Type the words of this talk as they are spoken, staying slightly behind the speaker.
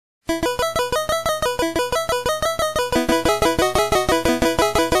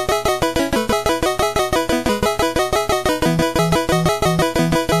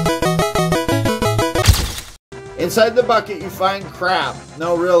Inside the bucket, you find crap.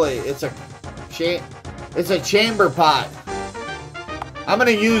 No, really, it's a chamber pot. I'm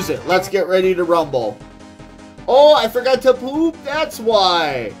gonna use it. Let's get ready to rumble. Oh, I forgot to poop. That's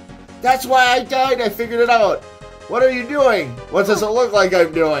why. That's why I died. I figured it out. What are you doing? What does it look like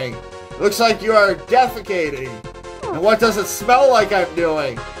I'm doing? Looks like you are defecating. And what does it smell like I'm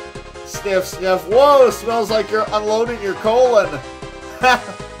doing? Sniff, sniff. Whoa, it smells like you're unloading your colon.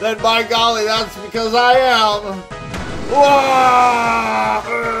 Then by golly, that's because I am.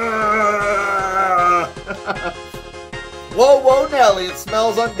 Whoa, whoa, Nelly, it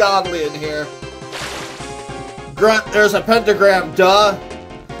smells ungodly in here. Grunt, there's a pentagram, duh.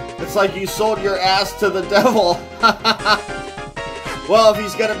 It's like you sold your ass to the devil. Well, if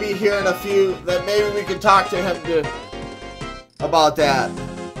he's gonna be here in a few, then maybe we can talk to him about that.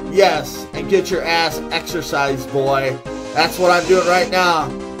 Yes, and get your ass exercised, boy. That's what I'm doing right now.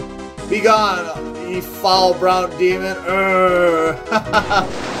 Be gone, you foul brown demon.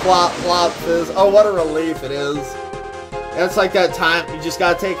 Flop, flop, fizz. Oh, what a relief it is. It's like that time you just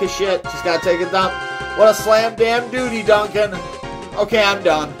gotta take a shit, just gotta take a dump. What a slam damn duty, Duncan. Okay, I'm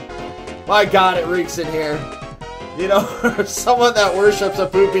done. My God, it reeks in here. You know, someone that worships a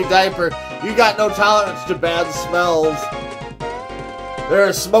poopy diaper, you got no tolerance to bad smells. There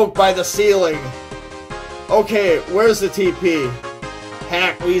is smoke by the ceiling. Okay, where's the TP?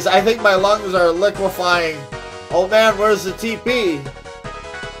 Hackwees, I think my lungs are liquefying. Oh man, where's the TP?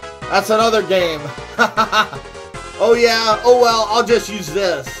 That's another game. Oh yeah, oh well, I'll just use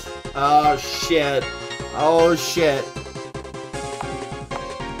this. Oh shit. Oh shit.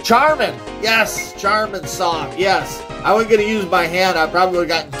 Charmin! Yes! Charmin song, yes. I wasn't gonna use my hand, I probably would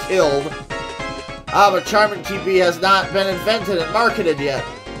have gotten killed. But Charmin TP has not been invented and marketed yet.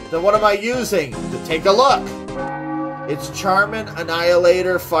 Then what am I using? Take a look. It's Charmin,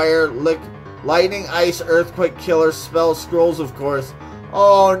 Annihilator, Fire, Lightning, Ice, Earthquake, Killer, Spell, Scrolls, of course.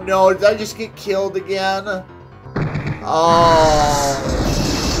 Oh no, did I just get killed again? Oh,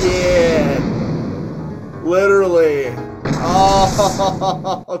 shit. Literally.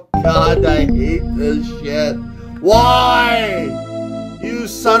 Oh, God, I hate this shit. Why? You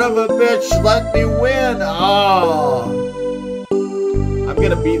son of a bitch, let me win. Oh. I'm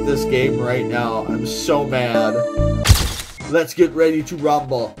gonna beat this game right now. I'm so mad. Let's get ready to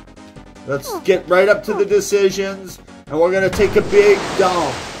rumble. Let's get right up to the decisions, and we're gonna take a big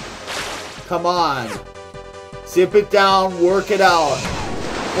dump. Come on. Zip it down, work it out.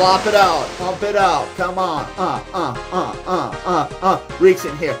 Flop it out, pump it out, come on. Reeks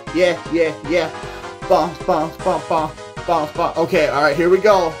in here. Yeah, yeah, yeah. Bounce, bounce, bounce, bounce, bounce, bounce. Okay, alright, here we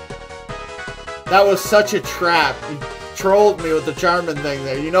go. That was such a trap. You trolled me with the Charmin thing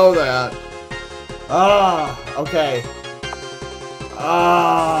there, you know that. Okay.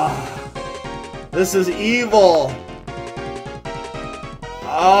 This is evil.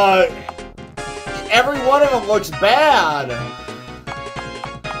 Every one of them looks bad.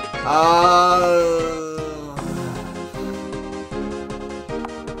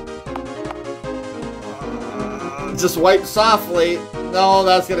 Just wipe softly. No,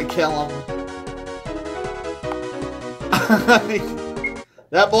 that's gonna kill him.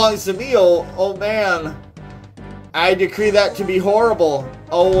 That belongs to me, oh man. I decree that to be horrible.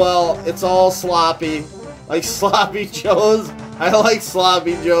 Oh well, it's all sloppy. Like Sloppy Joe's. I like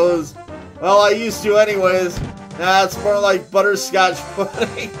Sloppy Joe's. Well, I used to anyways. Nah, it's more like butterscotch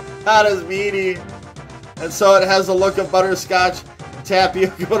pudding. Not as meaty. And so it has a look of butterscotch.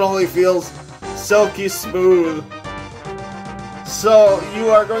 Tapioca, but only feels silky smooth. So,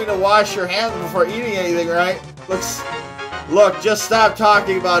 you are going to wash your hands before eating anything, right? Look, just stop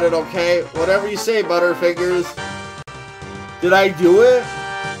talking about it, okay? Whatever you say, Butterfingers. Did I do it?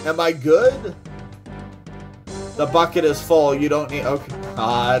 Am I good? The bucket is full. You don't need... Okay.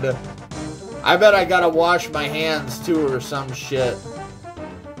 God. I bet I gotta wash my hands, too, or some shit.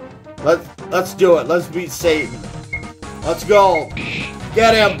 Let's do it. Let's beat Satan. Let's go.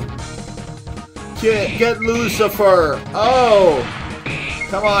 Get him. Get Lucifer. Oh.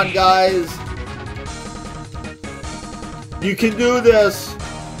 Come on, guys. You can do this.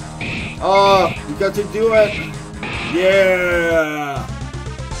 Oh, you got to do it. Yeah.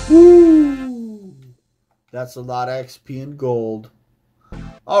 Woo. That's a lot of XP and gold.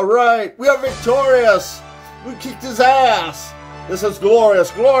 Alright, we are victorious. We kicked his ass. This is glorious,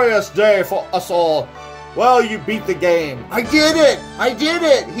 glorious day for us all. Well, you beat the game. I did it! I did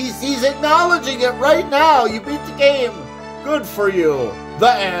it! He's acknowledging it right now. You beat the game. Good for you.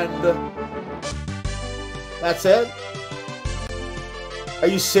 The end. That's it? Are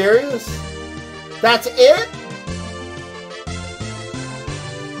you serious? That's it?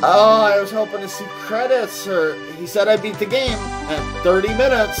 Oh, I was hoping to see credits or he said I beat the game at 30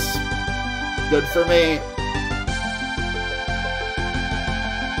 minutes. Good for me.